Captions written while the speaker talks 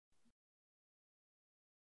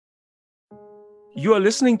You are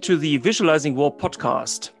listening to the Visualizing War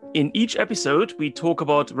podcast. In each episode, we talk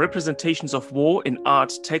about representations of war in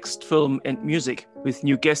art, text, film, and music. With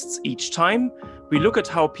new guests each time, we look at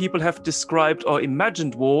how people have described or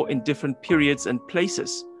imagined war in different periods and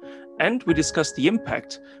places. And we discuss the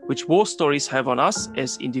impact which war stories have on us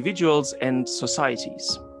as individuals and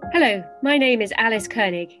societies. Hello, my name is Alice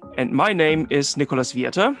Koenig. And my name is Nicholas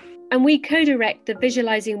Vierter. And we co-direct the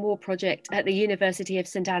Visualizing War project at the University of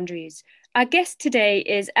St Andrews. Our guest today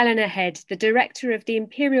is Eleanor Head, the director of the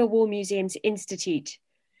Imperial War Museum's Institute.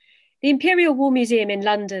 The Imperial War Museum in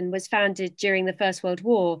London was founded during the First World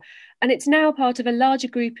War, and it's now part of a larger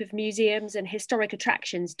group of museums and historic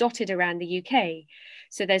attractions dotted around the UK.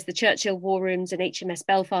 So there's the Churchill War Rooms and HMS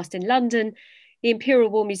Belfast in London, the Imperial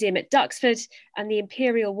War Museum at Duxford, and the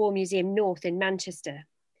Imperial War Museum North in Manchester.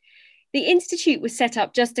 The Institute was set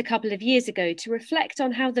up just a couple of years ago to reflect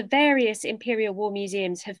on how the various Imperial War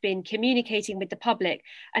Museums have been communicating with the public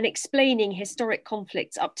and explaining historic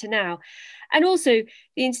conflicts up to now. And also,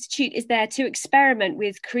 the Institute is there to experiment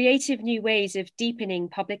with creative new ways of deepening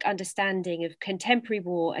public understanding of contemporary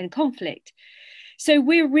war and conflict. So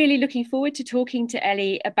we're really looking forward to talking to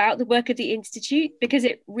Ellie about the work of the Institute because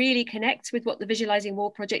it really connects with what the Visualizing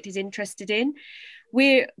War project is interested in.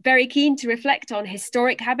 We're very keen to reflect on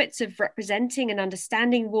historic habits of representing and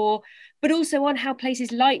understanding war, but also on how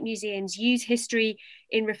places like museums use history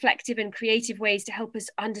in reflective and creative ways to help us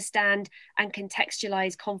understand and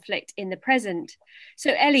contextualize conflict in the present.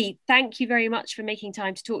 So Ellie, thank you very much for making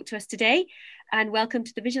time to talk to us today, and welcome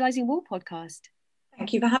to the Visualizing War podcast.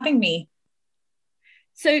 Thank you for having me.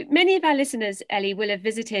 So many of our listeners, Ellie, will have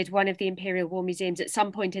visited one of the Imperial War Museums at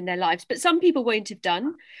some point in their lives, but some people won't have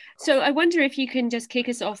done. So I wonder if you can just kick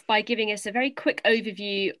us off by giving us a very quick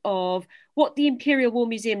overview of what the Imperial War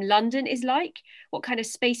Museum London is like, what kind of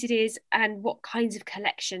space it is, and what kinds of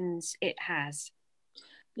collections it has.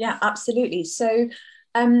 Yeah, absolutely. So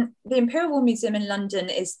the Imperial War Museum in London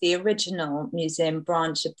is the original museum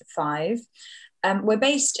branch of the five. We're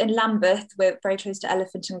based in Lambeth. We're very close to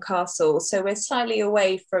Elephant and Castle, so we're slightly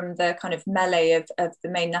away from the kind of melee of the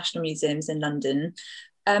main national museums in London.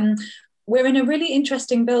 We're in a really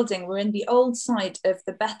interesting building. We're in the old site of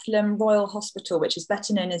the Bethlem Royal Hospital, which is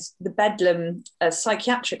better known as the Bedlam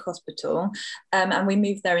Psychiatric Hospital, and we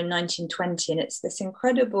moved there in 1920, and it's this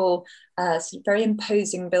incredible, very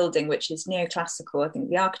imposing building, which is neoclassical. I think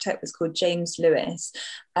the architect was called James Lewis,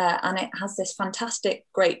 and it has this fantastic,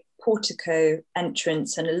 great portico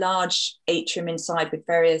entrance and a large atrium inside with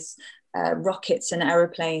various rockets and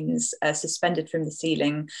aeroplanes suspended from the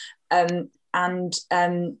ceiling.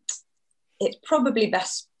 It's probably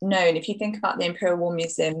best known, if you think about the Imperial War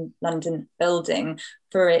Museum London building,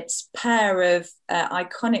 for its pair of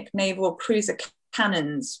iconic naval cruiser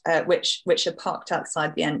cannons, which are parked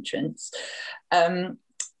outside the entrance.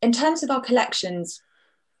 In terms of our collections,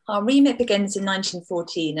 our remit begins in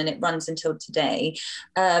 1914 and it runs until today.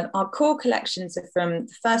 Our core collections are from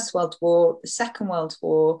the First World War, the Second World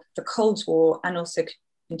War, the Cold War, and also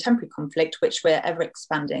contemporary conflict, which we're ever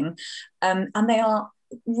expanding. And they are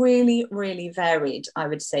really, really varied, I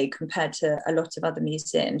would say, compared to a lot of other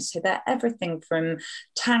museums. So they're everything from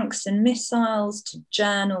tanks and missiles to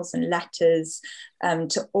journals and letters,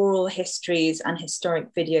 to oral histories and historic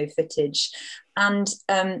video footage. And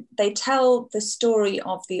they tell the story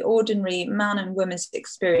of the ordinary man and woman's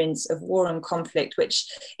experience of war and conflict, which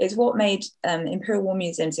is what made Imperial War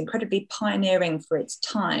Museums incredibly pioneering for its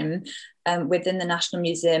time within the National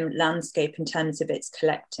Museum landscape in terms of its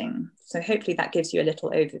collecting. So hopefully that gives you a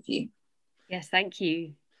little overview. Yes, thank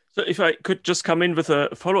you. So if I could just come in with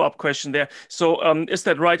a follow-up question there. So is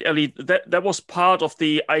that right, Ellie? That was part of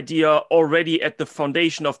the idea already at the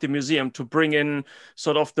foundation of the museum to bring in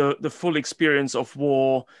sort of the full experience of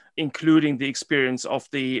war, including the experience of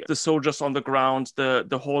the soldiers on the ground,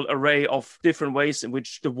 the whole array of different ways in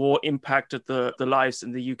which the war impacted the lives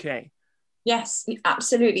in the UK? Yes,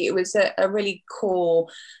 absolutely. It was a really core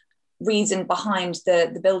reason behind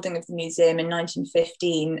the building of the museum in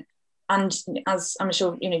 1915. And as I'm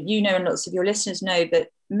sure you know, and lots of your listeners know, that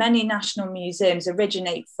many national museums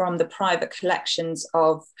originate from the private collections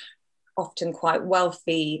of often quite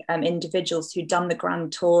wealthy individuals who'd done the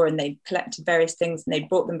grand tour and they collected various things and they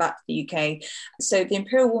brought them back to the UK. So the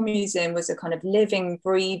Imperial War Museum was a kind of living,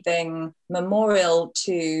 breathing memorial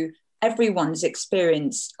to everyone's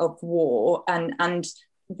experience of war. And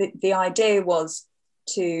the idea was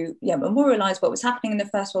to memorialize what was happening in the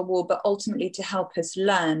First World War, but ultimately to help us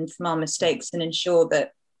learn from our mistakes and ensure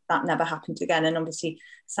that never happened again. And obviously,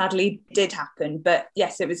 sadly, did happen. But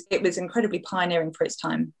yes, it was incredibly pioneering for its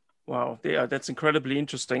time. Wow, yeah, that's incredibly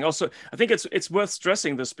interesting. Also, I think it's worth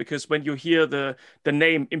stressing this because when you hear the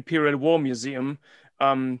name Imperial War Museum,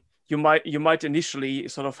 um, you might initially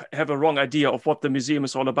sort of have a wrong idea of what the museum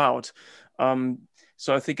is all about. Um,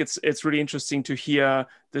 so I think it's really interesting to hear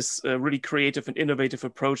this really creative and innovative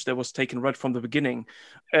approach that was taken right from the beginning.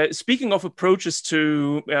 Speaking of approaches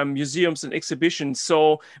to museums and exhibitions,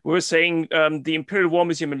 so we were saying the Imperial War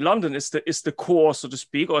Museum in London is the core, so to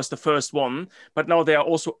speak, or is the first one. But now there are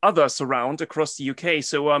also others around across the UK.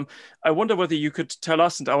 So I wonder whether you could tell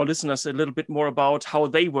us and our listeners a little bit more about how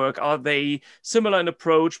they work. Are they similar in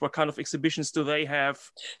approach? What kind of exhibitions do they have?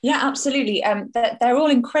 Yeah, absolutely. They're all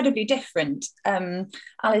incredibly different.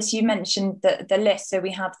 Alice, you mentioned the list. So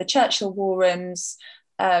we have the Churchill War Rooms.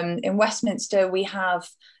 In Westminster, we have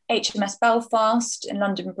HMS Belfast in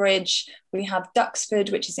London Bridge. We have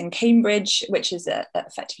Duxford, which is in Cambridge, which is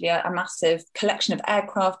effectively a massive collection of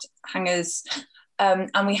aircraft hangars.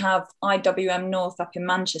 And we have IWM North up in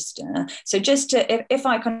Manchester. So just to, if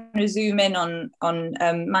I kind of zoom in on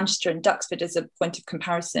Manchester and Duxford as a point of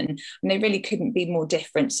comparison, and they really couldn't be more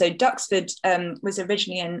different. So Duxford was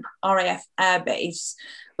originally an RAF airbase,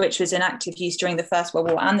 which was in active use during the First World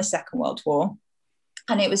War and the Second World War.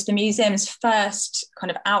 And it was the museum's first kind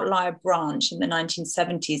of outlier branch in the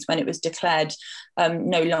 1970s when it was declared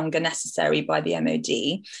no longer necessary by the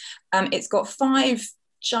MOD. It's got 5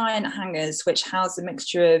 giant hangars which house a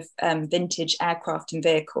mixture of vintage aircraft and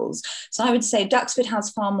vehicles. So I would say Duxford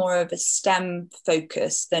has far more of a STEM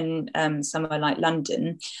focus than somewhere like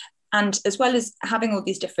London. And as well as having all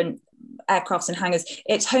these different aircrafts and hangars,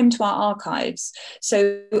 it's home to our archives.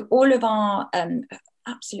 So all of our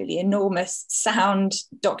absolutely enormous sound,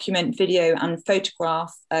 document, video and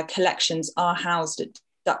photograph collections are housed at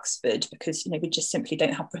Duxford because we just simply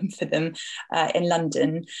don't have room for them in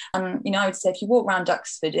London. And I would say if you walk around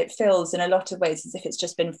Duxford, it feels in a lot of ways as if it's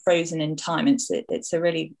just been frozen in time. It's a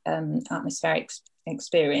really atmospheric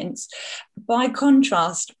experience. By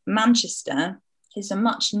contrast, Manchester is a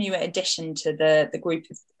much newer addition to the group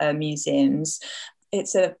of museums.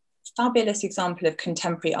 It's a fabulous example of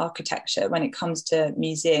contemporary architecture when it comes to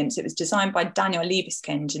museums. It was designed by Daniel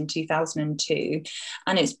Libeskind in 2002,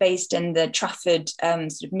 and it's based in the Trafford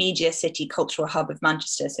sort of media city cultural hub of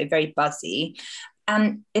Manchester, so very buzzy.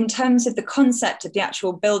 And in terms of the concept of the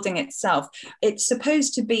actual building itself, it's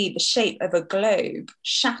supposed to be the shape of a globe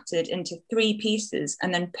shattered into 3 pieces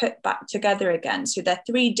and then put back together again. So they're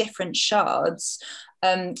 3 different shards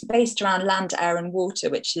based around land, air and water,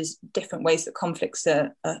 which is different ways that conflicts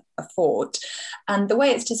are fought. And the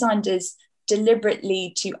way it's designed is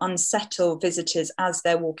deliberately to unsettle visitors as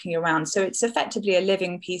they're walking around. So it's effectively a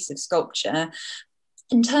living piece of sculpture.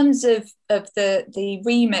 In terms of the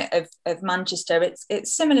remit of Manchester,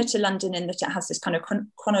 it's similar to London in that it has this kind of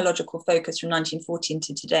chronological focus from 1914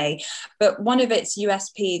 to today. But one of its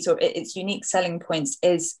USPs or its unique selling points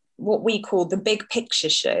is what we call the big picture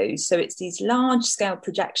shows. So it's these large scale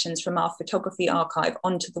projections from our photography archive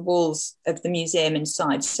onto the walls of the museum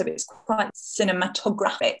inside. So it's quite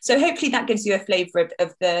cinematographic. So hopefully that gives you a flavour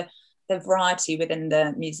of the variety within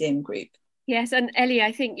the museum group. Yes, and Ellie,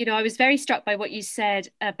 I think, I was very struck by what you said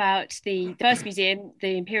about the first museum,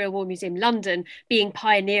 the Imperial War Museum London, being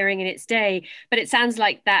pioneering in its day. But it sounds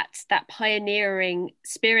like that pioneering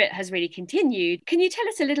spirit has really continued. Can you tell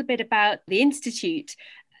us a little bit about the Institute?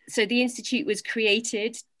 So the Institute was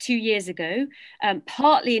created 2 years ago,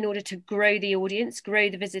 partly in order to grow the audience, grow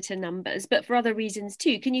the visitor numbers, but for other reasons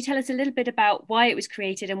too. Can you tell us a little bit about why it was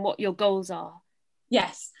created and what your goals are?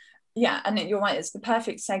 Yes. Yeah, and you're right, it's the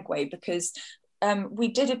perfect segue because we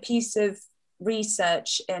did a piece of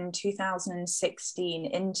research in 2016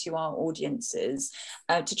 into our audiences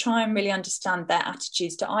to try and really understand their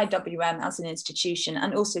attitudes to IWM as an institution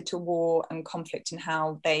and also to war and conflict and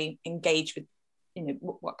how they engage with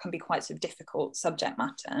what can be quite sort of difficult subject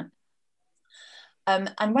matter.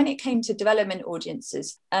 And when it came to development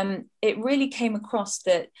audiences, it really came across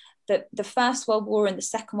that the First World War and the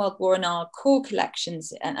Second World War in our core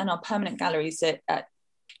collections and our permanent galleries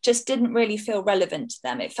just didn't really feel relevant to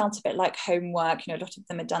them. It felt a bit like homework. A lot of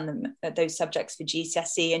them had done those subjects for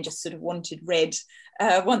GCSE and just sort of wanted rid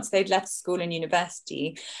once they'd left school and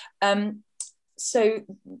university. So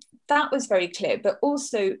that was very clear. But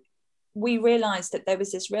also we realised that there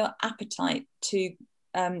was this real appetite to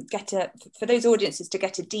for those audiences to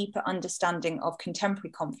get a deeper understanding of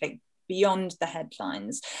contemporary conflict beyond the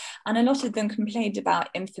headlines. And a lot of them complained about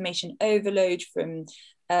information overload from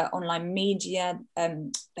online media.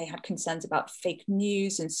 They had concerns about fake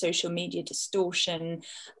news and social media distortion.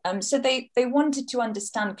 So they wanted to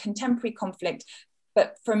understand contemporary conflict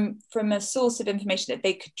but from a source of information that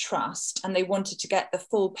they could trust, and they wanted to get the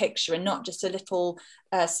full picture and not just a little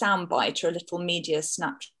soundbite or a little media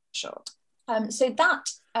snapshot. So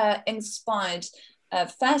that inspired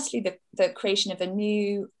firstly the creation of a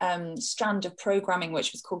new strand of programming,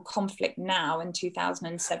 which was called Conflict Now in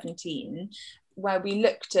 2017, where we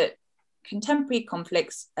looked at contemporary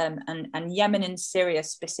conflicts and Yemen and Syria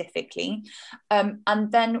specifically.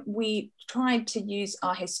 And then we tried to use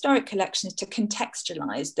our historic collections to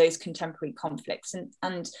contextualize those contemporary conflicts.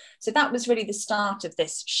 And so that was really the start of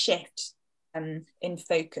this shift in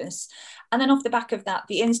focus. And then off the back of that,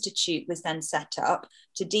 the Institute was then set up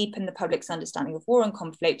to deepen the public's understanding of war and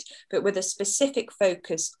conflict, but with a specific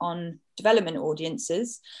focus on development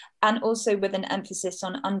audiences, and also with an emphasis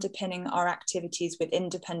on underpinning our activities with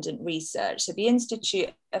independent research. So the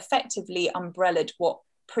Institute effectively umbrellaed what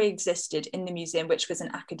pre-existed in the museum, which was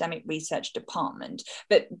an academic research department,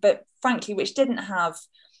 but frankly, which didn't have,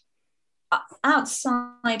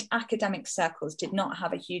 outside academic circles, did not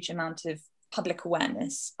have a huge amount of public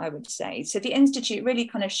awareness, I would say. So the Institute really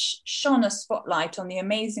kind of shone a spotlight on the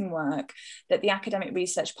amazing work that the academic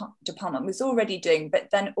research department was already doing, but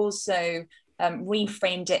then also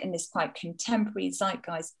reframed it in this quite contemporary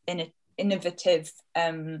zeitgeist innovative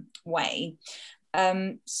way.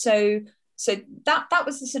 So that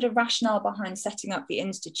was the sort of rationale behind setting up the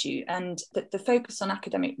Institute, and the focus on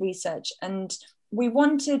academic research. And we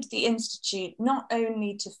wanted the Institute not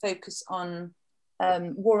only to focus on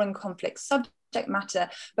war and conflict subject matter,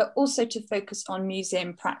 but also to focus on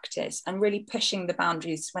museum practice and really pushing the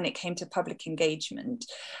boundaries when it came to public engagement.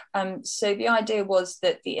 So the idea was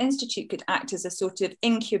that the Institute could act as a sort of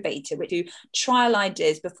incubator, which do trial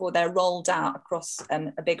ideas before they're rolled out across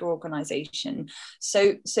a bigger organisation.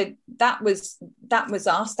 So that was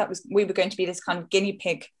us. We were going to be this kind of guinea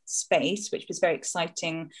pig space, which was very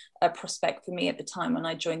exciting prospect for me at the time when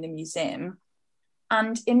I joined the museum.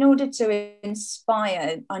 And in order to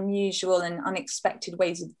inspire unusual and unexpected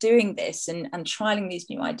ways of doing this and trialing these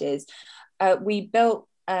new ideas, we built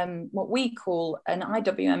what we call an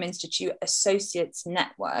IWM Institute Associates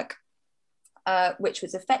Network, which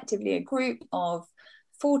was effectively a group of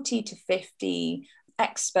 40 to 50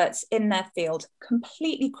 experts in their field,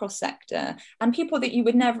 completely cross-sector, and people that you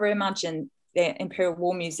would never imagine the Imperial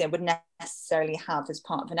War Museum would necessarily have as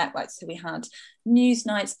part of a network. So we had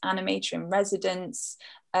Newsnight's animator in residence,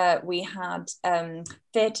 we had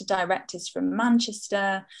theatre directors from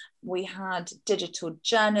Manchester, we had digital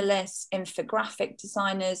journalists, infographic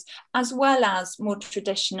designers, as well as more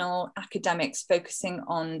traditional academics focusing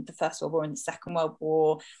on the First World War and the Second World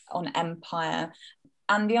War, on empire.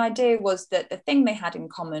 And the idea was that the thing they had in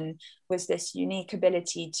common was this unique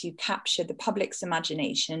ability to capture the public's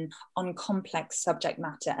imagination on complex subject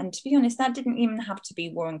matter. And to be honest, that didn't even have to be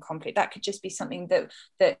war and conflict. That could just be something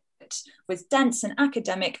that was dense and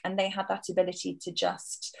academic, and they had that ability to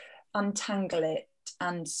just untangle it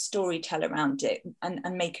and storytell around it and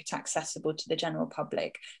make it accessible to the general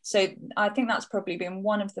public. So I think that's probably been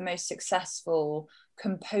one of the most successful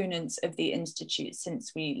components of the Institute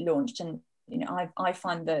since we launched. And I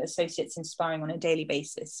find the associates inspiring on a daily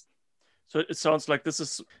basis. So it sounds like this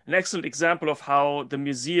is an excellent example of how the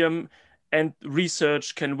museum and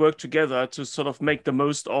research can work together to sort of make the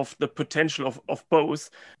most of the potential of both.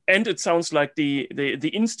 And it sounds like the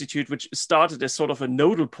Institute, which started as sort of a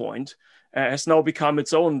nodal point, has now become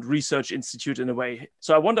its own research institute in a way.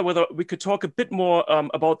 So I wonder whether we could talk a bit more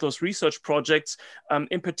about those research projects.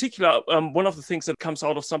 In particular, one of the things that comes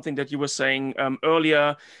out of something that you were saying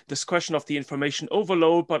earlier, this question of the information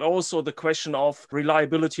overload, but also the question of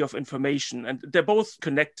reliability of information. And they're both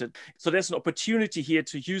connected. So there's an opportunity here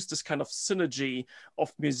to use this kind of synergy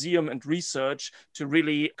of museum and research to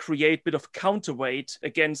really create a bit of counterweight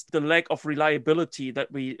against the lack of reliability that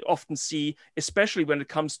we often see, especially when it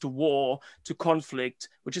comes to war, to conflict,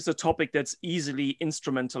 which is a topic that's easily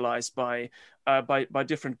instrumentalized by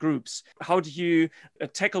different groups. How do you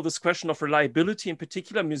tackle this question of reliability, in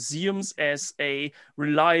particular museums as a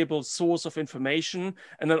reliable source of information,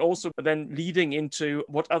 and then also leading into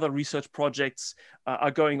what other research projects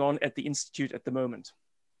are going on at the Institute at the moment?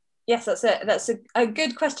 Yes, that's a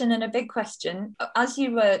good question and a big question. As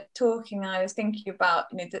you were talking, I was thinking about,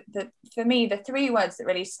 for me, the three words that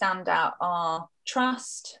really stand out are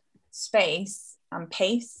trust, space, and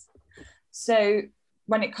pace. So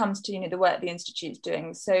when it comes to the work the Institute's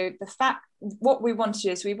doing, so what we want to do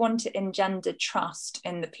is we want to engender trust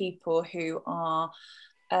in the people who are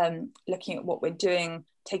looking at what we're doing,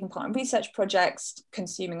 taking part in research projects,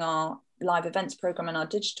 consuming our live events program and our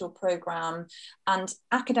digital program. And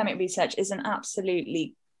academic research is an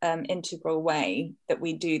absolutely integral way that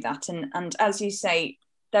we do that. And as you say,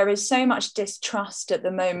 there is so much distrust at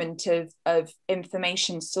the moment of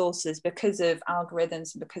information sources because of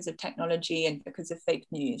algorithms, because of technology, and because of fake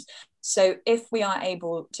news. So if we are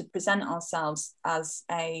able to present ourselves as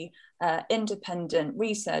a independent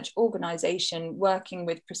research organisation working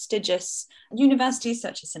with prestigious universities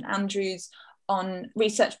such as St Andrews on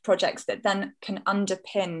research projects that then can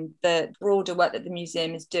underpin the broader work that the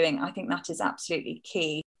museum is doing, I think that is absolutely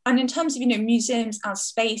key. And in terms of, museums as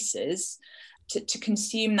spaces, to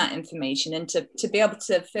consume that information and to be able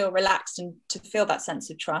to feel relaxed and to feel that sense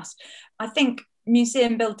of trust. I think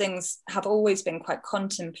museum buildings have always been quite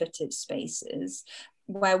contemplative spaces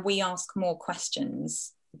where we ask more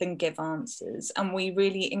questions than give answers. And we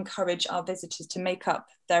really encourage our visitors to make up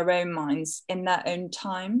their own minds in their own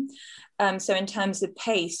time. So in terms of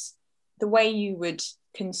pace, the way you would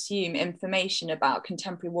consume information about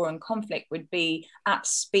contemporary war and conflict would be at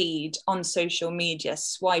speed on social media,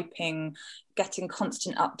 swiping, getting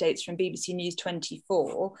constant updates from BBC News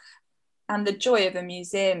 24. And the joy of a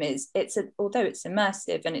museum is although it's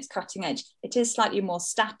immersive and it's cutting edge, it is slightly more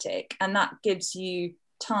static, and that gives you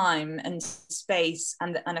time and space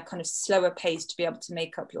and a kind of slower pace to be able to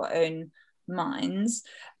make up your own minds.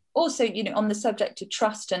 Also, on the subject of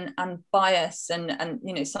trust and bias and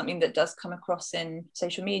something that does come across in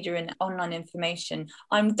social media and online information,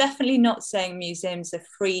 I'm definitely not saying museums are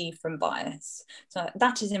free from bias. So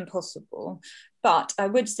that is impossible. But I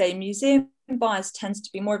would say museum bias tends to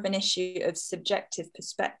be more of an issue of subjective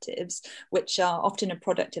perspectives, which are often a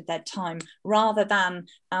product of their time, rather than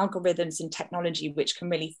algorithms and technology, which can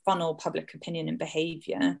really funnel public opinion and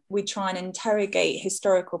behaviour. We try and interrogate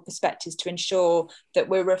historical perspectives to ensure that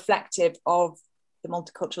we're reflective of the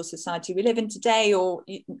multicultural society we live in today, or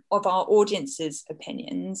of our audience's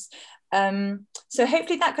opinions. So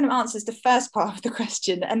hopefully that kind of answers the first part of the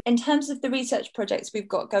question. And in terms of the research projects we've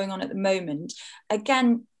got going on at the moment,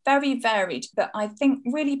 again, very varied, but I think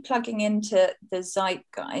really plugging into the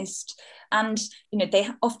zeitgeist. And they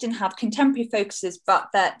often have contemporary focuses, but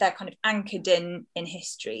they're kind of anchored in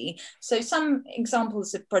history. So some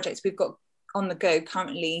examples of projects we've got on the go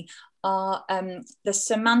currently are the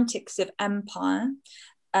semantics of empire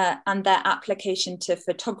and their application to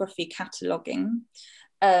photography cataloguing,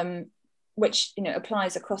 which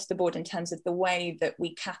applies across the board in terms of the way that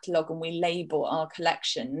we catalogue and we label our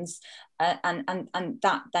collections, and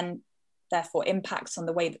that then therefore impacts on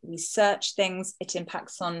the way that we search things. It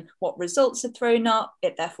impacts on what results are thrown up.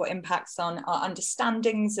 It therefore impacts on our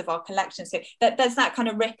understandings of our collection. So there's that kind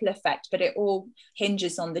of ripple effect, but it all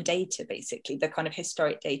hinges on the data, basically, the kind of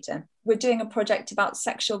historic data. We're doing a project about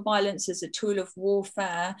sexual violence as a tool of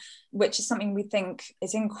warfare, which is something we think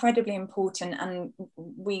is incredibly important. And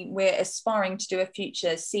we're aspiring to do a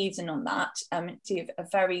future season on that. It's a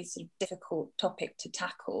very sort of difficult topic to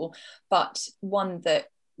tackle, but one that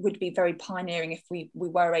would be very pioneering if we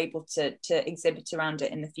were able to exhibit around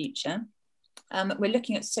it in the future. We're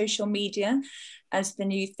looking at social media as the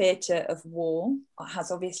new theatre of war. It has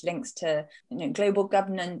obvious links to global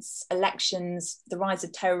governance, elections, the rise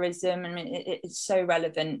of terrorism. I mean, it's so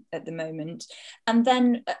relevant at the moment. And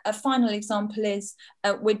then a final example is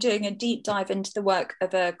we're doing a deep dive into the work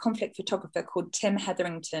of a conflict photographer called Tim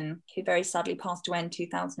Hetherington, who very sadly passed away in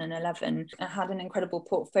 2011, and had an incredible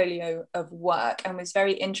portfolio of work and was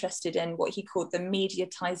very interested in what he called the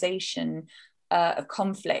mediatization of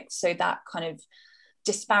conflict. So that kind of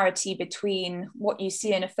disparity between what you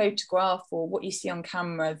see in a photograph or what you see on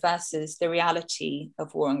camera versus the reality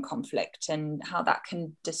of war and conflict, and how that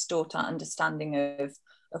can distort our understanding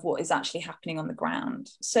of what is actually happening on the ground.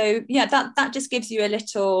 So yeah, that just gives you a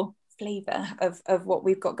little flavour of what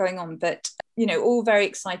we've got going on, but all very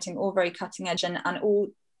exciting, all very cutting edge, and all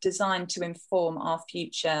designed to inform our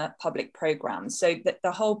future public programmes. So that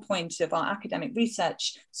the whole point of our academic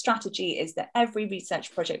research strategy is that every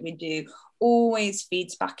research project we do always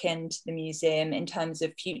feeds back into the museum in terms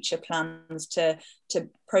of future plans to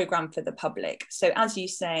programme for the public. So as you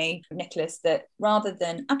say, Nicholas, that rather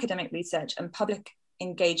than academic research and public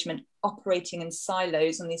engagement operating in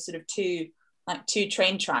silos on these sort of two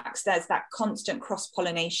train tracks, there's that constant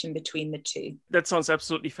cross-pollination between the two. That sounds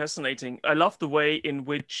absolutely fascinating. I love the way in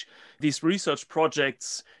which these research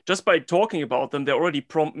projects, just by talking about them, they already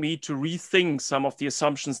prompt me to rethink some of the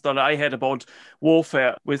assumptions that I had about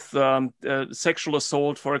warfare. With sexual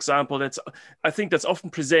assault, for example, I think that's often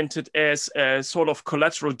presented as a sort of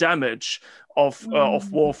collateral damage of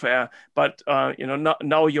warfare, but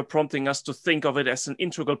now you're prompting us to think of it as an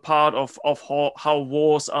integral part of how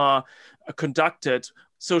wars are conducted.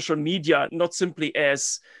 Social media not simply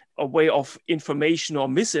as a way of information or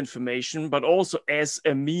misinformation, but also as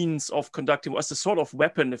a means of conducting, as a sort of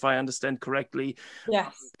weapon, if I understand correctly.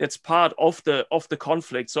 Yes. That's part of the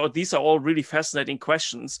conflict. So these are all really fascinating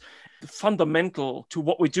questions. Fundamental to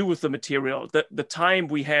what we do with the material, the time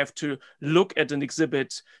we have to look at an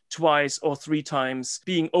exhibit twice or three times,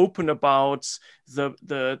 being open about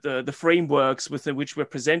the frameworks within which we're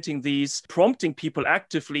presenting these, prompting people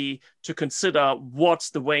actively to consider what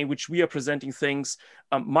the way in which we are presenting things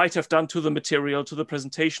might have done to the material, to the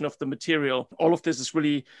presentation of the material. All of this is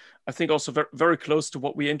really, I think, also very, very close to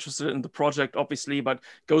what we're interested in the project, obviously, but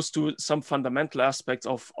goes to some fundamental aspects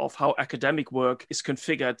of how academic work is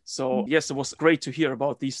configured. So yes, it was great to hear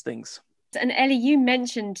about these things. And Ellie, you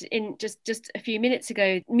mentioned in just a few minutes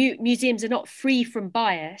ago, museums are not free from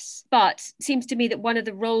bias, but it seems to me that one of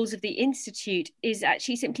the roles of the Institute is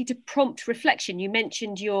actually simply to prompt reflection. You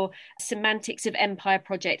mentioned your Semantics of Empire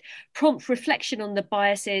project, prompt reflection on the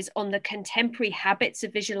biases, on the contemporary habits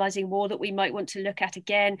of visualizing war that we might want to look at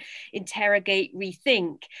again, interrogate,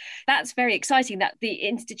 rethink. That's very exciting, that the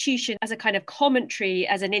institution as a kind of commentary,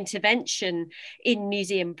 as an intervention in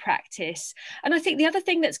museum practice. And I think the other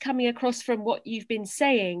thing that's coming across from what you've been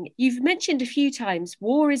saying, you've mentioned a few times,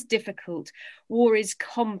 war is difficult, war is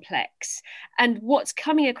complex. And what's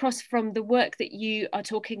coming across from the work that you are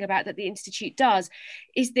talking about that the Institute does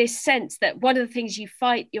is this sense that one of the things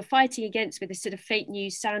you're fighting against with this sort of fake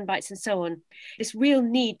news, sound bites and so on, this real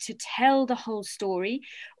need to tell the whole story,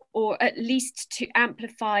 or at least to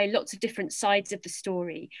amplify lots of different sides of the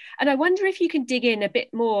story. And I wonder if you can dig in a bit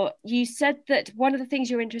more. You said that one of the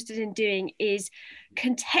things you're interested in doing is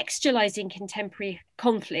contextualizing contemporary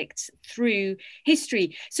conflicts through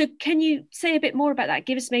history. So can you say a bit more about that?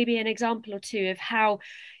 Give us maybe an example or two of how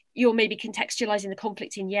you're maybe contextualizing the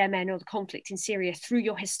conflict in Yemen or the conflict in Syria through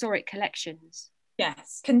your historic collections.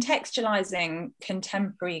 Yes, contextualizing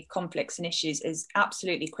contemporary conflicts and issues is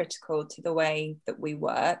absolutely critical to the way that we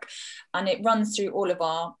work, and it runs through all of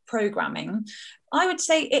our programming. I would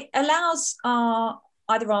say it allows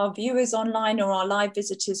either our viewers online or our live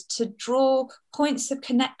visitors to draw points of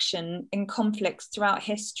connection in conflicts throughout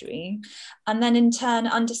history, and then in turn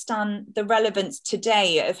understand the relevance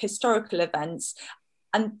today of historical events,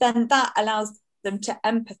 and then that allows them to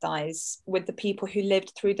empathize with the people who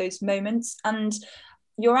lived through those moments. And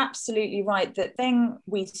you're absolutely right, the thing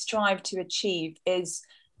we strive to achieve is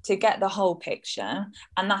to get the whole picture,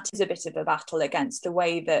 and that is a bit of a battle against the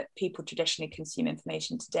way that people traditionally consume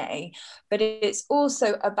information today. But it's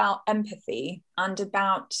also about empathy and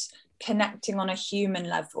about connecting on a human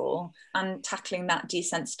level and tackling that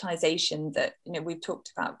desensitization that we've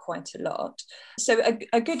talked about quite a lot. So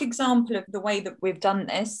a good example of the way that we've done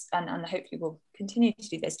this, and hopefully we'll continue to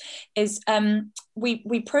do this, is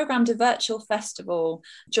we programmed a virtual festival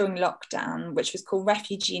during lockdown, which was called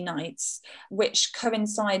Refugee Nights, which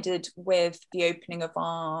coincided with the opening of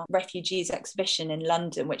our Refugees exhibition in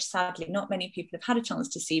London, which sadly not many people have had a chance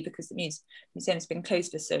to see because the museum's been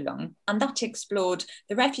closed for so long. And that explored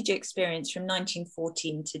the refugee experience from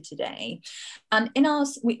 1914 to today. And in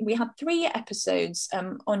ours, we had 3 episodes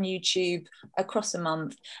on YouTube across a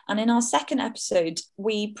month. And in our second episode,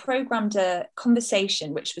 we programmed a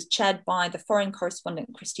conversation which was chaired by the foreign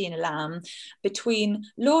correspondent Christina Lamb between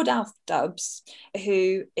Lord Alf Dubs,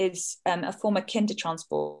 who is a former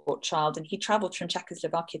Kindertransport child, and he travelled from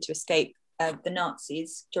Czechoslovakia to escape the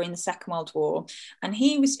Nazis during the Second World War. And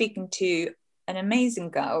he was speaking to an amazing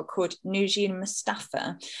girl called Nujeen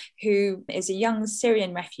Mustafa, who is a young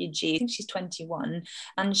Syrian refugee. I think she's 21,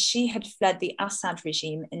 and she had fled the Assad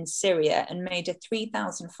regime in Syria and made a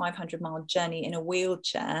 3,500-mile journey in a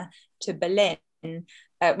wheelchair to Berlin,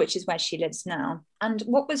 which is where she lives now. And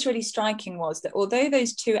what was really striking was that although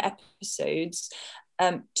those 2 episodes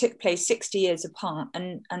took place 60 years apart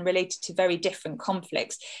and related to very different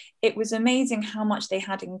conflicts, it was amazing how much they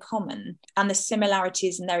had in common, and the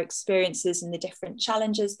similarities in their experiences and the different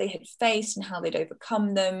challenges they had faced and how they'd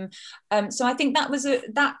overcome them. So I think that was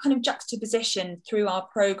that kind of juxtaposition through our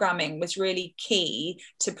programming was really key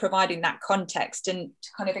to providing that context and to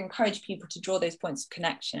kind of encourage people to draw those points of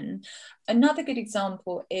connection. Another good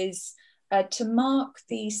example is to mark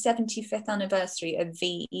the 75th anniversary of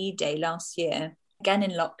VE Day last year, again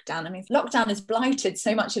in lockdown. I mean, lockdown has blighted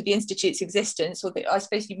so much of the Institute's existence, or I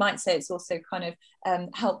suppose you might say it's also kind of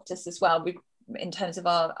helped us as well in terms of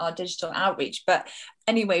our digital outreach. But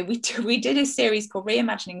anyway, we did a series called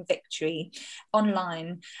Reimagining Victory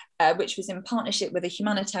online, which was in partnership with a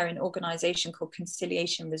humanitarian organisation called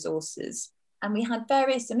Conciliation Resources. And we had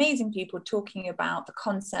various amazing people talking about the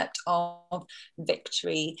concept of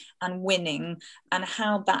victory and winning and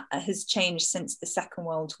how that has changed since the Second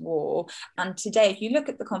World War. And today, if you look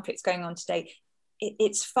at the conflicts going on today,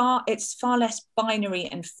 it's far less binary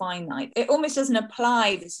and finite. It almost doesn't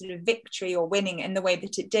apply the sort of victory or winning in the way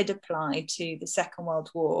that it did apply to the Second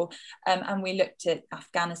World War. And we looked at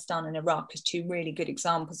Afghanistan and Iraq as two really good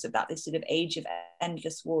examples of that, this sort of age of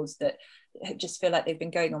endless wars that just feel like they've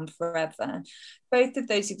been going on forever. Both of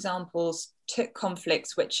those examples took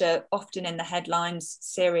conflicts which are often in the headlines,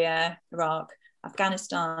 Syria, Iraq,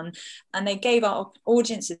 Afghanistan, and they gave our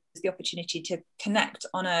audiences the opportunity to connect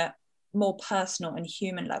on a more personal and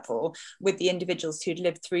human level with the individuals who'd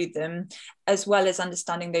lived through them, as well as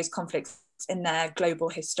understanding those conflicts in their global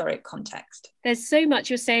historic context. There's so much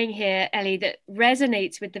you're saying here, Ellie, that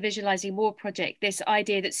resonates with the Visualising War project, this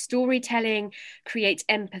idea that storytelling creates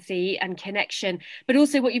empathy and connection, but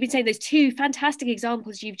also what you've been saying, those two fantastic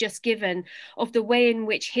examples you've just given of the way in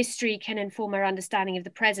which history can inform our understanding of the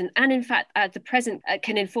present, and in fact, the present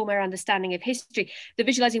can inform our understanding of history. The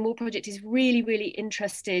Visualising War project is really, really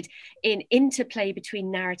interested in interplay between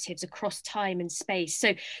narratives across time and space.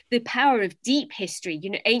 So the power of deep history,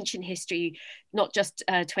 ancient history, not just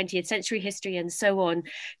 20th century history and so on,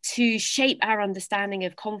 to shape our understanding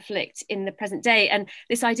of conflict in the present day. And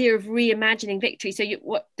this idea of reimagining victory. So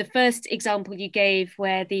what the first example you gave,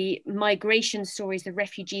 where the migration stories, the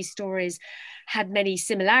refugee stories had many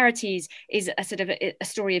similarities, is a sort of a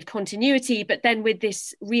story of continuity. But then with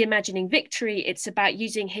this reimagining victory, it's about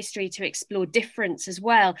using history to explore difference as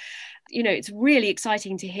well. It's really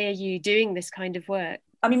exciting to hear you doing this kind of work.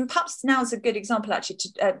 I mean, perhaps now's a good example, actually,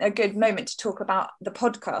 a good moment to talk about the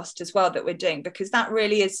podcast as well that we're doing, because that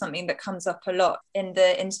really is something that comes up a lot in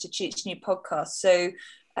the Institute's new podcast. So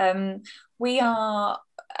we are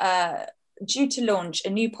due to launch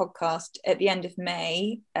a new podcast at the end of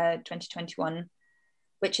May 2021,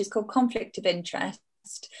 which is called Conflict of Interest.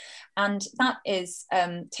 And that is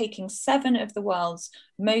taking 7 of the world's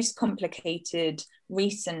most complicated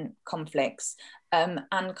recent conflicts and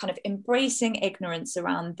kind of embracing ignorance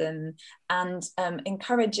around them and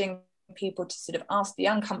encouraging people to sort of ask the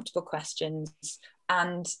uncomfortable questions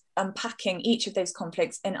and unpacking each of those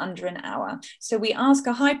conflicts in under an hour. So we ask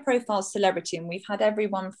a high-profile celebrity, and we've had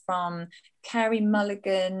everyone from Carey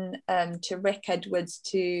Mulligan to Rick Edwards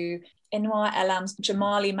to Inwar Elam's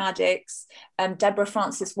Jamali Maddox, Deborah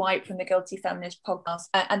Francis White from the Guilty Feminist podcast,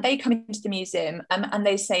 and they come into the museum and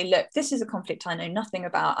they say, look, this is a conflict I know nothing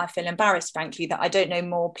about. I feel embarrassed, frankly, that I don't know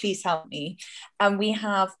more. Please help me. And we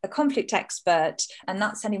have a conflict expert, and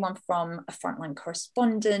that's anyone from a frontline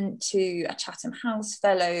correspondent to a Chatham House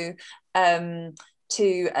fellow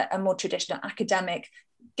to a more traditional academic,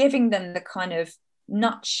 giving them the kind of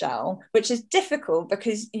nutshell, which is difficult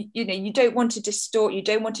because you don't want to distort, you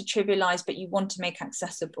don't want to trivialize, but you want to make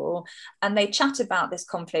accessible. And they chat about this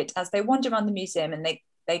conflict as they wander around the museum, and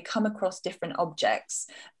they come across different objects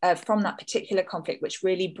from that particular conflict, which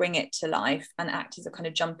really bring it to life and act as a kind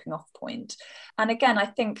of jumping off point. And again, I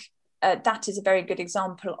think that is a very good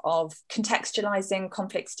example of contextualizing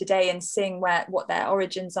conflicts today and seeing what their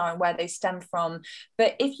origins are and where they stem from.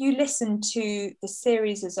 But if you listen to the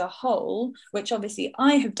series as a whole, which obviously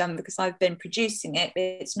I have done because I've been producing it,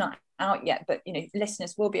 it's not out yet, but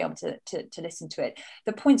listeners will be able to listen to it.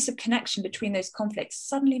 The points of connection between those conflicts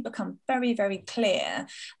suddenly become very, very clear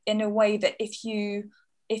in a way that if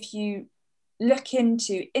you look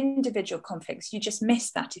into individual conflicts, you just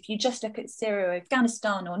miss that. If you just look at Syria or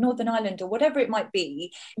Afghanistan or Northern Ireland or whatever it might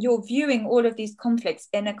be, you're viewing all of these conflicts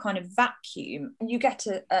in a kind of vacuum, and you get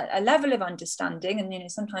a level of understanding,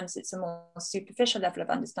 and sometimes it's a more superficial level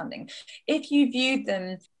of understanding. If you view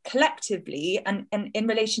them collectively and in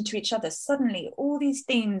relation to each other, suddenly all these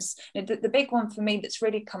themes, the big one for me that's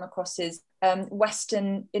really come across is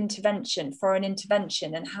Western intervention, foreign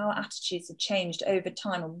intervention, and how attitudes have changed over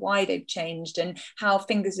time and why they've changed, and how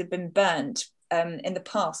fingers have been burnt in the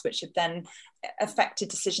past, which have then affected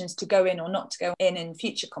decisions to go in or not to go in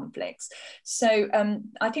future conflicts. So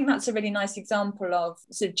I think that's a really nice example of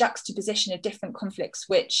sort of juxtaposition of different conflicts,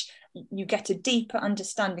 which you get a deeper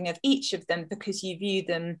understanding of each of them because you view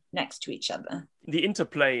them next to each other. The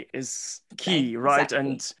interplay is key, right? Exactly.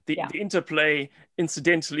 And the interplay,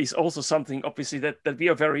 incidentally, is also something, obviously, that we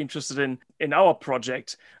are very interested in our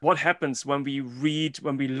project. What happens when we read,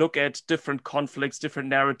 when we look at different conflicts, different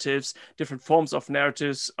narratives, different forms of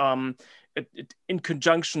narratives, in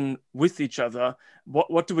conjunction with each other,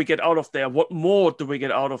 what do we get out of there? What more do we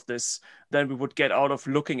get out of this than we would get out of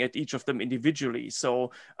looking at each of them individually?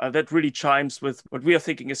 So that really chimes with what we are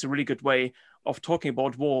thinking is a really good way of talking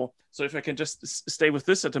about war. So if I can just stay with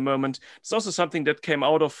this at the moment, it's also something that came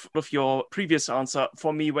out of your previous answer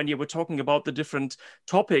for me when you were talking about the different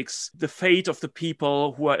topics, the fate of the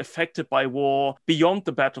people who are affected by war beyond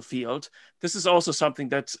the battlefield. This is also something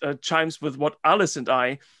that chimes with what Alice and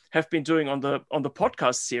I have been doing on the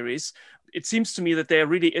podcast series. It seems to me that there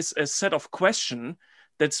really is a set of questions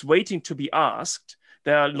that's waiting to be asked.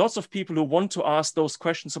 There are lots of people who want to ask those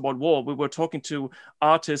questions about war. We were talking to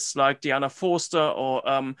artists like Diana Forster or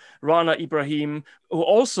Rana Ibrahim, who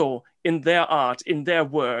also in their art, in their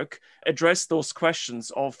work, address those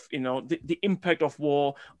questions of, the impact of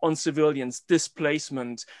war on civilians,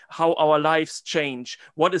 displacement, how our lives change,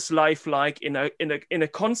 what is life like in a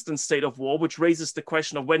constant state of war, which raises the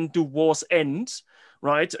question of when do wars end,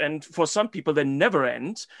 right? And for some people, they never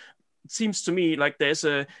end. It seems to me like there's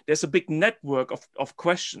a big network of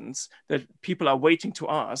questions that people are waiting to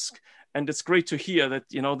ask, and it's great to hear that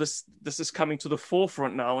this is coming to the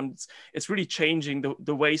forefront now, and it's really changing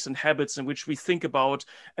the ways and habits in which we think about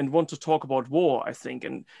and want to talk about war, I think.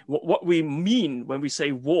 And what we mean when we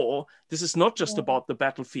say war, this is not just about the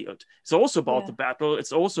battlefield. It's also about the battle.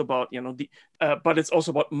 It's also about but it's also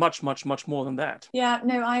about much, much, much more than that. Yeah,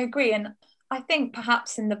 no, I agree, and I think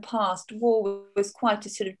perhaps in the past war was quite a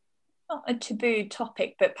sort of not a taboo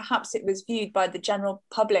topic, but perhaps it was viewed by the general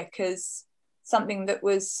public as something that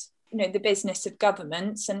was, the business of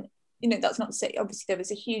governments. And, that's not to say, obviously there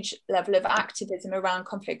was a huge level of activism around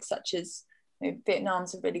conflicts such as,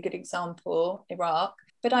 Vietnam's a really good example, Iraq.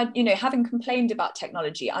 But having complained about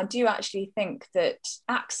technology, I do actually think that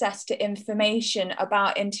access to information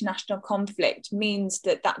about international conflict means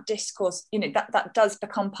that discourse, that does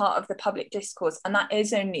become part of the public discourse, and that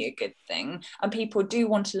is only a good thing. And people do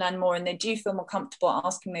want to learn more, and they do feel more comfortable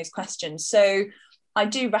asking those questions. So I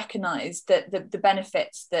do recognise that the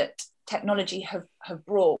benefits that technology have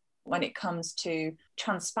brought when it comes to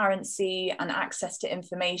transparency and access to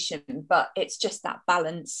information, but it's just that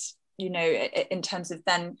balance, in terms of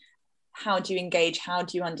then how do you engage, how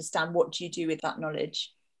do you understand, what do you do with that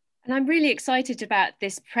knowledge? And I'm really excited about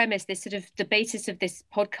this premise, this sort of the basis of this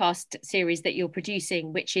podcast series that you're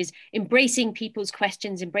producing, which is embracing people's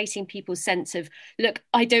questions, embracing people's sense of, look,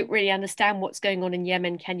 I don't really understand what's going on in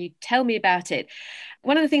Yemen. Can you tell me about it?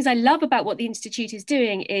 One of the things I love about what the Institute is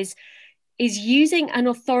doing is using an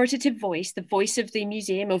authoritative voice, the voice of the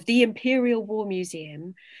museum, of the Imperial War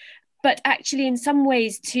Museum, but actually in some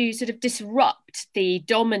ways to sort of disrupt the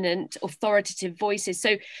dominant authoritative voices.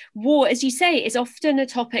 So war, as you say, is often a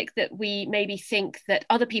topic that we maybe think that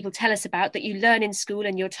other people tell us about, that you learn in school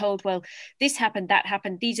and you're told, well, this happened, that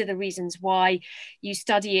happened, these are the reasons why you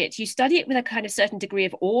study it. You study it with a kind of certain degree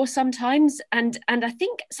of awe sometimes, and I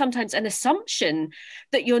think sometimes an assumption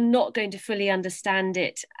that you're not going to fully understand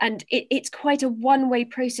it. And it's quite a one-way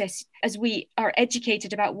process. As we are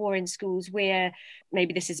educated about war in schools, where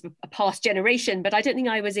maybe this is a past generation, but I don't think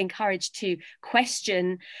I was encouraged to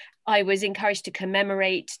question. I was encouraged to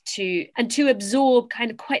commemorate, to absorb kind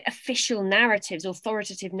of quite official narratives,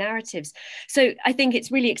 authoritative narratives. So I think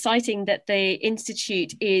it's really exciting that the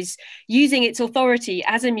Institute is using its authority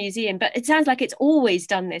as a museum, but it sounds like it's always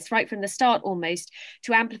done this right from the start almost,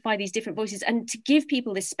 to amplify these different voices and to give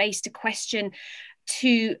people this space to question,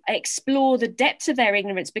 to explore the depths of their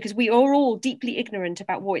ignorance, because we are all deeply ignorant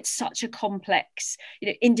about war. It's such a complex,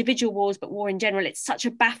 individual wars, but war in general, it's such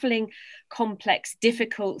a baffling, complex,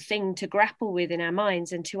 difficult thing to grapple with in our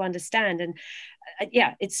minds and to understand. And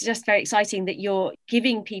it's just very exciting that you're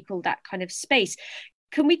giving people that kind of space.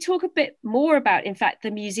 Can we talk a bit more about, in fact,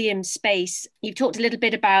 the museum space? You've talked a little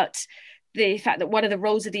bit about the fact that one of the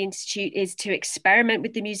roles of the Institute is to experiment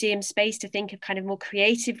with the museum space, to think of kind of more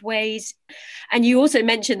creative ways. And you also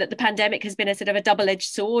mentioned that the pandemic has been a sort of a double-edged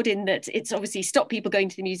sword, in that it's obviously stopped people going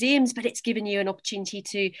to the museums, but it's given you an opportunity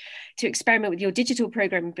to experiment with your digital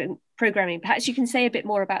programming. Perhaps you can say a bit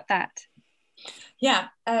more about that. Yeah,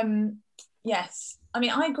 yes. I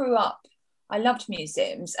mean, I loved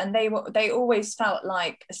museums, and they always felt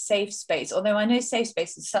like a safe space, although I know safe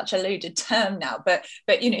space is such a loaded term now, but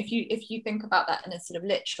if you think about that in a sort of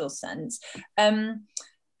literal sense, I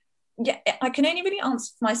can only really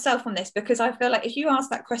answer for myself on this, because I feel like if you ask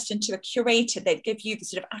that question to a curator, they'd give you the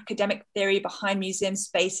sort of academic theory behind museum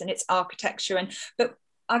space and its architecture, but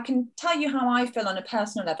I can tell you how I feel on a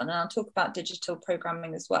personal level, and I'll talk about digital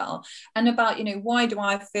programming as well, and about why do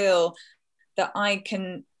I feel that I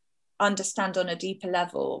can understand on a deeper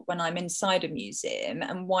level when I'm inside a museum,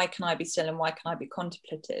 and why can I be still and why can I be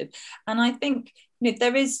contemplative. And I think, you know,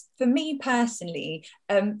 there is, for me personally,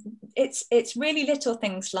 it's really little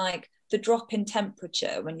things like the drop in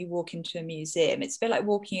temperature when you walk into a museum. It's a bit like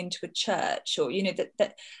walking into a church, or, you know,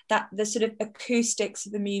 that the sort of acoustics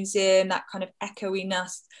of the museum, that kind of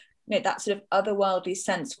echoiness, you know, that sort of otherworldly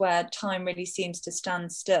sense where time really seems to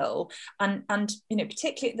stand still. And you know,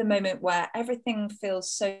 particularly at the moment where everything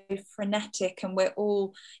feels so frenetic and we're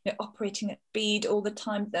all, you know, operating at speed all the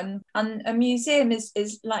time. And a museum is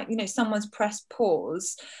like, you know, someone's pressed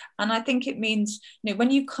pause. And I think it means, you know,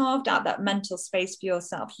 when you carved out that mental space for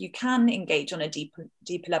yourself, you can engage on a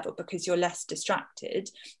deeper level because you're less distracted.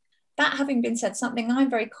 That having been said, something I'm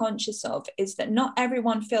very conscious of is that not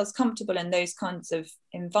everyone feels comfortable in those kinds of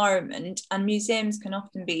environment, and museums can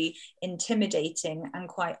often be intimidating and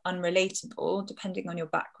quite unrelatable depending on your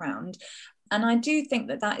background. And I do think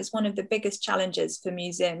that that is one of the biggest challenges for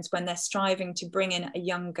museums when they're striving to bring in a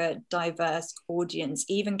younger, diverse audience,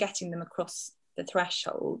 even getting them across the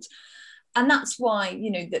threshold. And that's why, you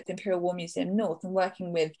know, that the Imperial War Museum North, and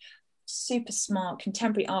working with super smart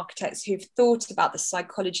contemporary architects who've thought about the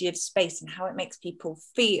psychology of space and how it makes people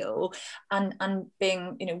feel, and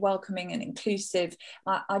being, you know, welcoming and inclusive,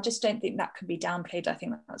 I just don't think that can be downplayed. I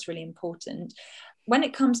think that's really important. When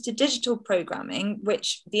it comes to digital programming,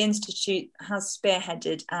 which the Institute has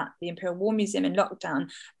spearheaded at the Imperial War Museum in lockdown,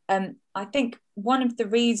 I think one of the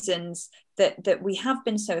reasons that we have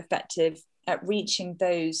been so effective at reaching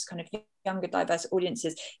those kind of younger, diverse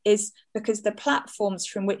audiences is because the platforms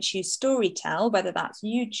from which you storytell, whether that's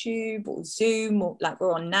YouTube or Zoom or like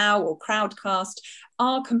we're on now, or Crowdcast,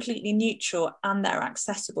 are completely neutral and they're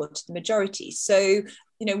accessible to the majority. So,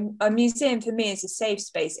 you know, a museum for me is a safe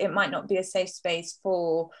space. It might not be a safe space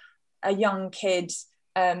for a young kid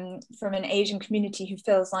from an Asian community who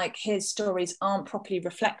feels like his stories aren't properly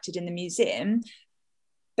reflected in the museum.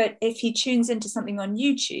 But if he tunes into something on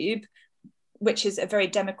YouTube, which is a very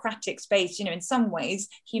democratic space, you know, in some ways,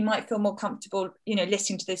 he might feel more comfortable, you know,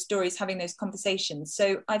 listening to those stories, having those conversations.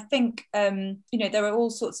 So I think, you know, there are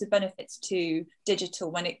all sorts of benefits to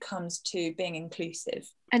digital when it comes to being inclusive.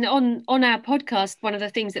 And on our podcast, one of the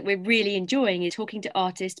things that we're really enjoying is talking to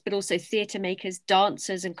artists, but also theatre makers,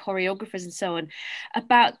 dancers and choreographers and so on,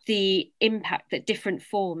 about the impact that different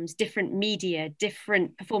forms, different media,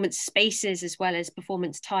 different performance spaces, as well as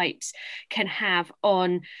performance types can have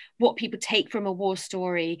on what people take from a war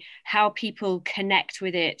story, how people connect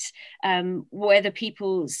with it, whether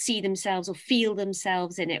people see themselves or feel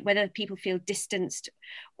themselves in it, whether people feel distanced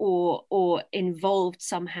or involved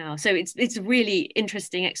somehow. So it's a really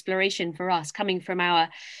interesting exploration for us, coming from our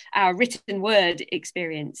written word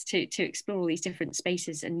experience to explore all these different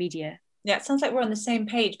spaces and media. Yeah, it sounds like we're on the same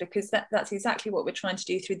page, because that's exactly what we're trying to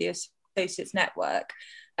do through the Associates Network.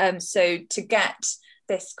 So to get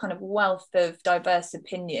this kind of wealth of diverse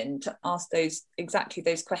opinion, to ask exactly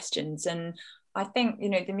those questions. And I think, you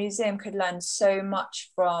know, the museum could learn so much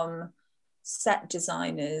from set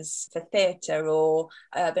designers for theatre, or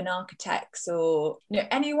urban architects, or, you know,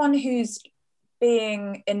 anyone who's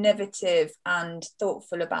being innovative and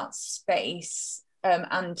thoughtful about space,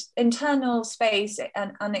 and internal space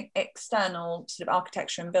and external sort of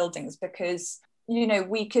architecture and buildings, because, you know,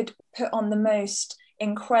 we could put on the most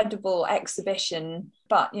incredible exhibition,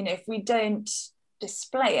 but, you know, if we don't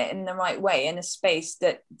display it in the right way in a space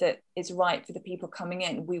that is right for the people coming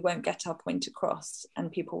in, we won't get our point across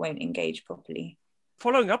and people won't engage properly.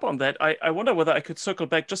 Following up on that, I wonder whether I could circle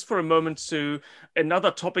back just for a moment to another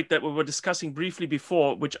topic that we were discussing briefly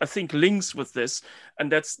before, which I think links with this,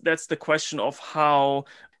 and that's the question of how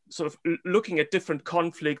sort of looking at different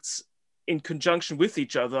conflicts in conjunction with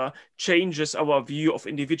each other changes our view of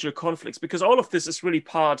individual conflicts, because all of this is really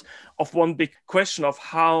part of one big question of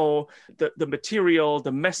how the material,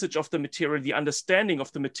 the message of the material, the understanding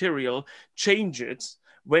of the material changes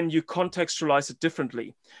when you contextualize it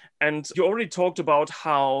differently. And you already talked about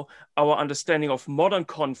how our understanding of modern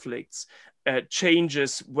conflicts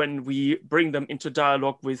changes when we bring them into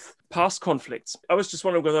dialogue with past conflicts. I was just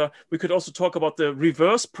wondering whether we could also talk about the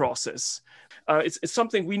reverse process. It's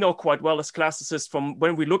something we know quite well as classicists from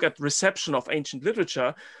when we look at reception of ancient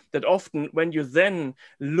literature, that often when you then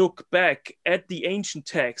look back at the ancient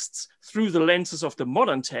texts through the lenses of the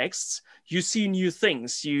modern texts, you see new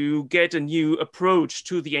things, you get a new approach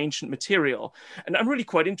to the ancient material. And I'm really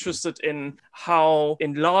quite interested in how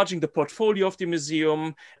enlarging the portfolio of the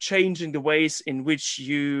museum, changing the ways in which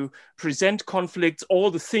you present conflicts, all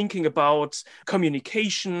the thinking about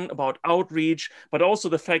communication, about outreach, but also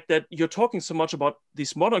the fact that you're talking so much about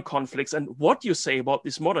these modern conflicts and what you say about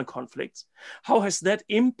these modern conflicts. How has that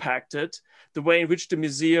impacted the way in which the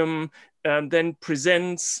museum then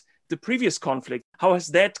presents the previous conflict? How has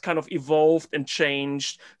that kind of evolved and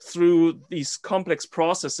changed through these complex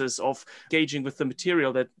processes of engaging with the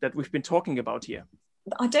material that we've been talking about here?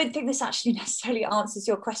 I don't think this actually necessarily answers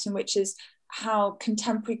your question, which is how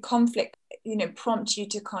contemporary conflict, prompts you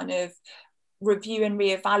to kind of review and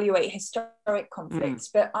reevaluate historic conflicts.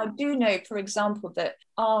 But I do know, for example, that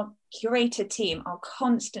our curator team are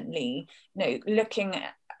constantly, looking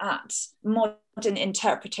at modern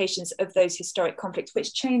interpretations of those historic conflicts,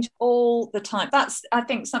 which change all the time. That's, I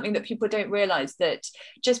think, something that people don't realize, that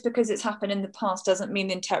just because it's happened in the past doesn't mean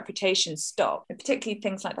the interpretations stop, and particularly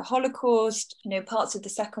things like the Holocaust, parts of the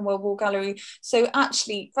Second World War gallery. So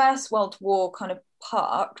actually, First World War kind of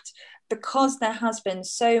parked, because there has been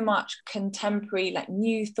so much contemporary,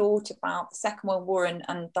 new thought about the Second World War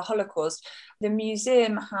and the Holocaust. The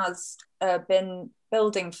museum has been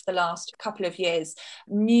building for the last couple of years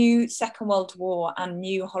new Second World War and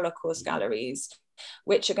new Holocaust galleries,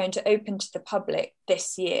 which are going to open to the public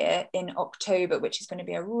this year in October, which is going to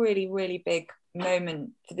be a really, really big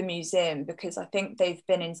moment for the museum, because I think they've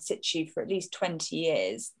been in situ for at least 20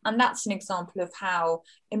 years. And that's an example of how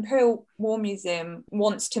Imperial War Museum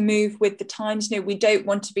wants to move with the times. We don't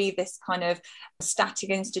want to be this kind of static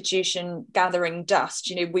institution gathering dust.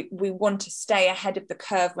 We want to stay ahead of the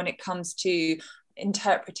curve when it comes to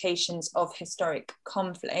interpretations of historic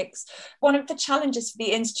conflicts. One of the challenges for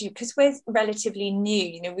the Institute, because we're relatively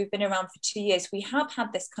new, we've been around for 2 years, we have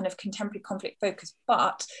had this kind of contemporary conflict focus,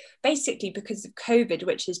 but basically because of COVID,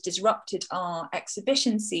 which has disrupted our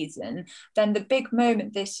exhibition season, then the big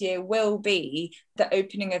moment this year will be the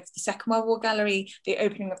opening of the Second World War Gallery, the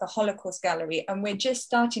opening of the Holocaust Gallery. And we're just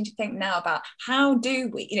starting to think now about how do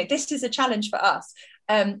we, this is a challenge for us,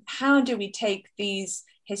 how do we take these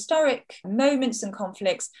historic moments and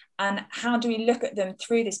conflicts, and how do we look at them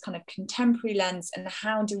through this kind of contemporary lens, and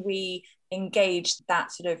how do we engage that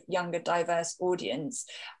sort of younger, diverse audience?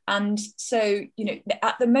 And so,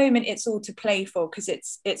 at the moment it's all to play for, because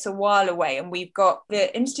it's a while away, and we've got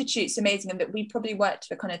the Institute's amazing in that we probably worked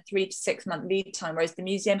for kind of 3 to 6 month lead time, whereas the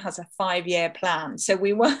museum has a 5-year plan. So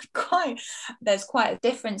we work there's quite a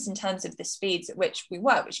difference in terms of the speeds at which we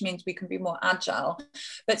work, which means we can be more agile.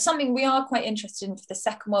 But something we are quite interested in for the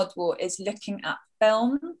Second World War is looking at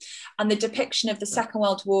film and the depiction of the Second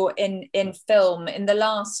World War in film in the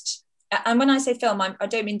last, and when I say film, I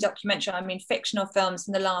don't mean documentary, I mean fictional films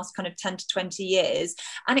in the last kind of 10 to 20 years.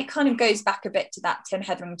 And it kind of goes back a bit to that Tim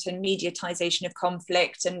Hetherington mediatization of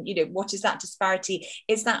conflict. And, what is that disparity?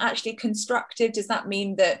 Is that actually constructive? Does that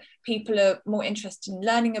mean that people are more interested in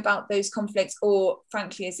learning about those conflicts? Or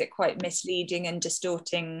frankly, is it quite misleading and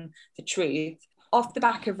distorting the truth? Off the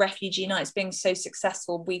back of Refugee Nights being so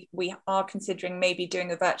successful, we are considering maybe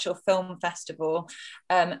doing a virtual film festival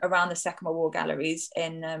around the Second World War galleries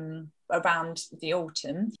in around the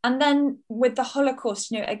autumn. And then with the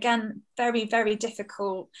Holocaust, again, very, very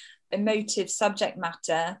difficult emotive subject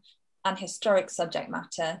matter and historic subject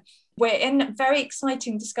matter. We're in very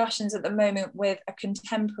exciting discussions at the moment with a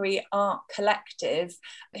contemporary art collective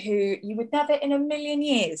who you would never in a million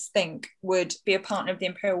years think would be a partner of the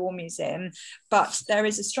Imperial War Museum. But there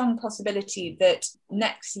is a strong possibility that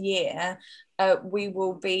next year we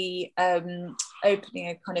will be opening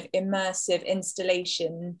a kind of immersive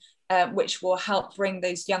installation which will help bring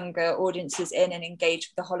those younger audiences in and engage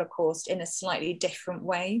with the Holocaust in a slightly different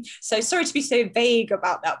way. So sorry to be so vague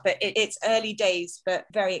about that, but it's early days, but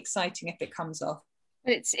very exciting if it comes off.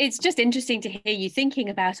 It's just interesting to hear you thinking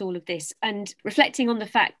about all of this and reflecting on the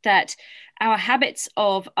fact that our habits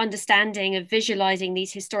of understanding, of visualizing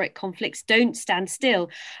these historic conflicts don't stand still.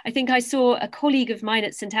 I think I saw a colleague of mine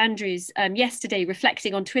at St Andrews yesterday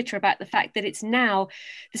reflecting on Twitter about the fact that it's now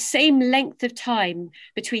the same length of time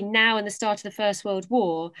between now and the start of the First World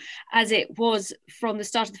War as it was from the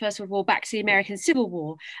start of the First World War back to the American Civil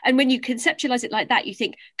War. And when you conceptualize it like that, you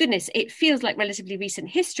think, goodness, it feels like relatively recent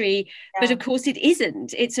history, but of course it isn't.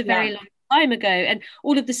 It's a very long time ago. And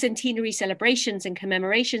all of the centenary celebrations and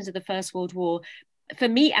commemorations of the First World War, for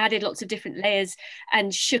me, added lots of different layers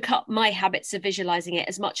and shook up my habits of visualizing it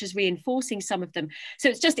as much as reinforcing some of them. So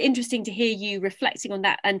it's just interesting to hear you reflecting on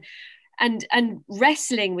that and and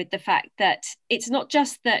wrestling with the fact that it's not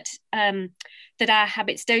just that that our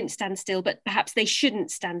habits don't stand still, but perhaps they shouldn't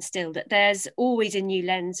stand still, that there's always a new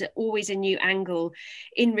lens, always a new angle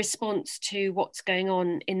in response to what's going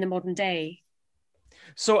on in the modern day.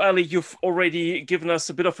 So, Ali, you've already given us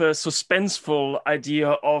a bit of a suspenseful idea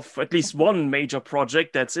of at least one major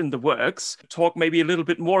project that's in the works. Talk maybe a little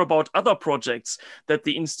bit more about other projects that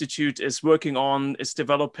the Institute is working on, is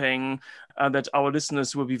developing, that our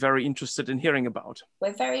listeners will be very interested in hearing about.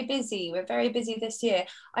 We're very busy. We're very busy this year.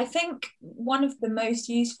 I think one of the most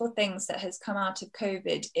useful things that has come out of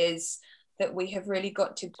COVID is that we have really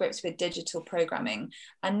got to grips with digital programming.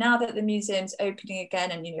 And now that the museum's opening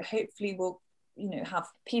again, and hopefully we'll have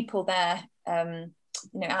people there,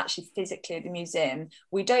 actually physically at the museum,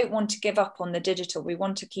 we don't want to give up on the digital. We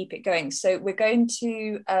want to keep it going. So we're going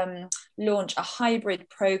to launch a hybrid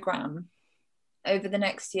program over the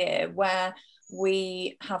next year where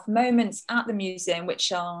we have moments at the museum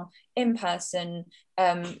which are in-person,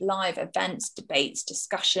 live events, debates,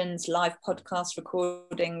 discussions, live podcast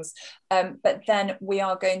recordings. But then we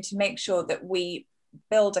are going to make sure that we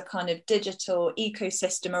build a kind of digital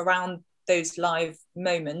ecosystem around those live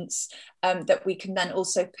moments that we can then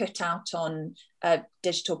also put out on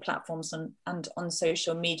digital platforms and on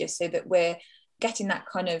social media, so that we're getting that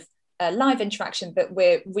kind of live interaction, but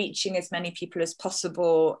we're reaching as many people as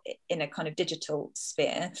possible in a kind of digital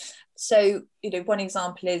sphere. So, one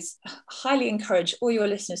example is, highly encourage all your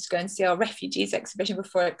listeners to go and see our Refugees exhibition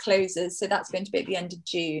before it closes. So that's going to be at the end of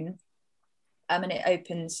June. And it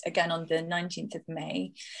opens again on the 19th of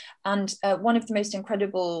May. And one of the most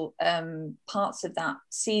incredible parts of that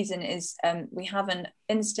season is we have an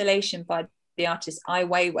installation by the artist Ai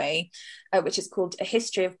Weiwei, which is called A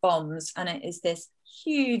History of Bombs. And it is this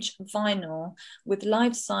huge vinyl with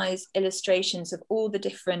life-size illustrations of all the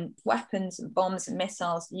different weapons and bombs and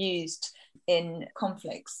missiles used in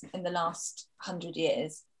conflicts in the last 100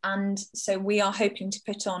 years. And so we are hoping to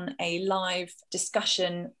put on a live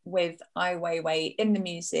discussion with Ai Weiwei in the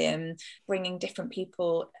museum, bringing different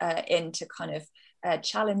people in to kind of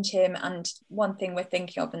challenge him. And one thing we're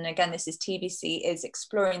thinking of, and again, this is TBC, is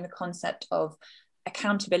exploring the concept of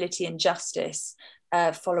accountability and justice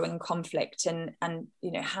following conflict, and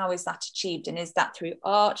how is that achieved, and is that through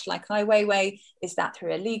art like Ai Weiwei, is that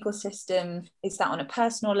through a legal system, is that on a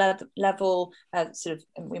personal level,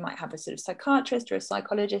 we might have a sort of psychiatrist or a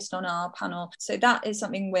psychologist on our panel. So that is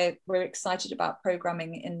something we're excited about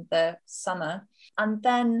programming in the summer. And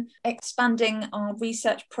then expanding our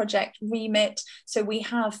research project remit. So we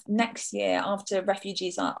have next year, after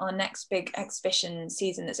Refugees, our next big exhibition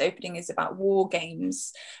season that's opening is about war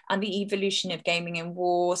games and the evolution of gaming in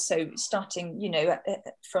war. So starting,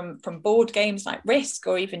 from board games like Risk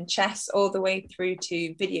or even chess, all the way through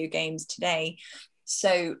to video games today.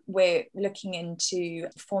 So we're looking into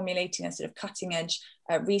formulating a sort of cutting edge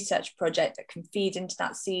research project that can feed into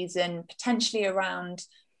that season, potentially around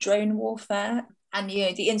drone warfare. And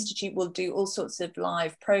the Institute will do all sorts of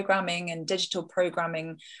live programming and digital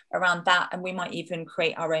programming around that. And we might even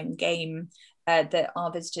create our own game that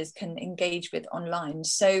our visitors can engage with online.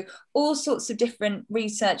 So all sorts of different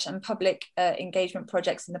research and public engagement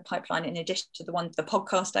projects in the pipeline, in addition to the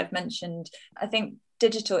podcast I've mentioned. I think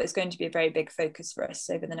digital is going to be a very big focus for us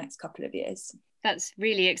over the next couple of years. That's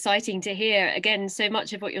really exciting to hear. Again, so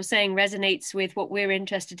much of what you're saying resonates with what we're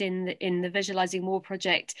interested in the Visualizing War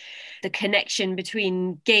project, the connection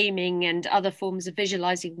between gaming and other forms of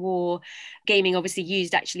visualizing war. Gaming obviously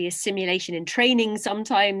used actually as simulation in training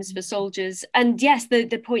sometimes for soldiers. And yes, the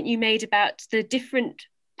point you made about the different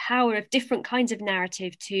power of different kinds of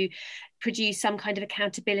narrative to produce some kind of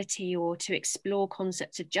accountability or to explore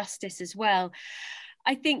concepts of justice as well.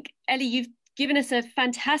 I think, Ellie, you've given us a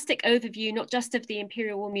fantastic overview, not just of the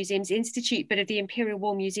Imperial War Museums Institute, but of the Imperial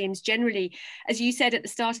War Museums generally. As you said at the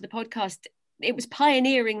start of the podcast, it was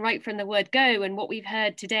pioneering right from the word go. And what we've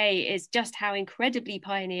heard today is just how incredibly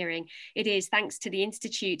pioneering it is, thanks to the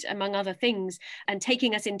Institute, among other things, and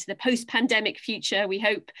taking us into the post-pandemic future, we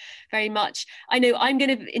hope very much. I know I'm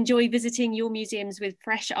going to enjoy visiting your museums with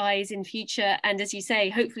fresh eyes in future. And as you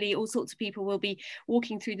say, hopefully all sorts of people will be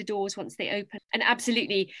walking through the doors once they open. And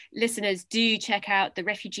absolutely, listeners, do check out the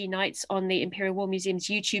Refugee Nights on the Imperial War Museum's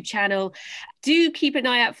YouTube channel. Do keep an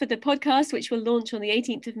eye out for the podcast, which will launch on the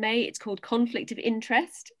 18th of May. It's called Conflict of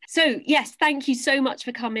Interest. So yes, thank you so much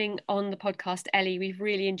for coming on the podcast, Ellie. We've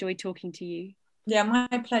really enjoyed talking to you. Yeah, my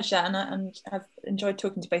pleasure. And I've enjoyed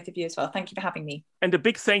talking to both of you as well. Thank you for having me. And a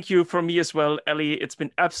big thank you from me as well, Ellie. It's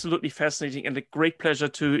been absolutely fascinating and a great pleasure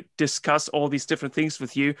to discuss all these different things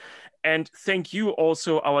with you. And thank you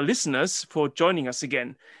also, our listeners, for joining us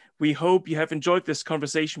again. We hope you have enjoyed this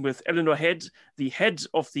conversation with Eleanor Head, the head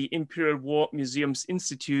of the Imperial War Museums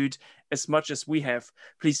Institute, as much as we have.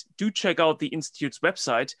 Please do check out the Institute's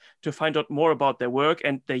website to find out more about their work,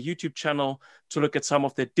 and their YouTube channel to look at some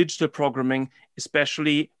of their digital programming,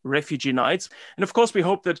 especially Refugee Nights. And of course, we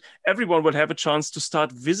hope that everyone will have a chance to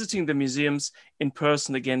start visiting the museums in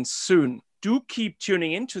person again soon. Do keep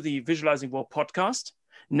tuning in to the Visualizing War podcast.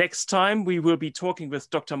 Next time, we will be talking with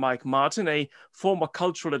Dr. Mike Martin, a former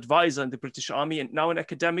cultural advisor in the British Army and now an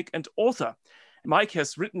academic and author. Mike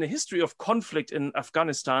has written a history of conflict in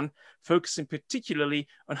Afghanistan, focusing particularly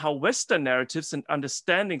on how Western narratives and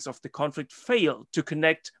understandings of the conflict fail to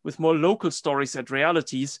connect with more local stories and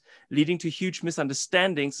realities, leading to huge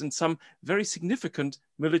misunderstandings and some very significant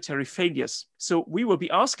military failures. So we will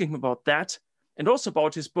be asking him about that, and also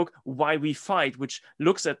about his book, Why We Fight, which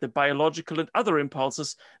looks at the biological and other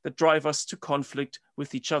impulses that drive us to conflict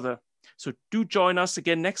with each other. So do join us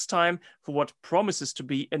again next time for what promises to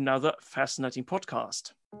be another fascinating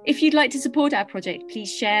podcast. If you'd like to support our project, please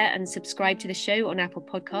share and subscribe to the show on Apple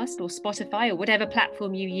Podcast or Spotify or whatever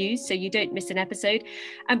platform you use so you don't miss an episode.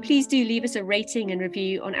 And please do leave us a rating and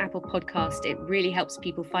review on Apple Podcast. It really helps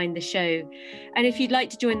people find the show. And if you'd like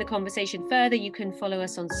to join the conversation further, you can follow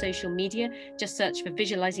us on social media. Just search for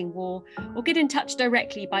Visualizing War, or get in touch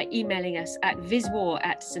directly by emailing us at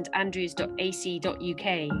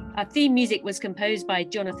viswar@standrews.ac.uk. Our theme music was composed by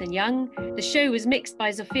Jonathan Young. The show was mixed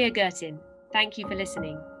by Zofia Gertin. Thank you for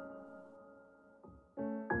listening.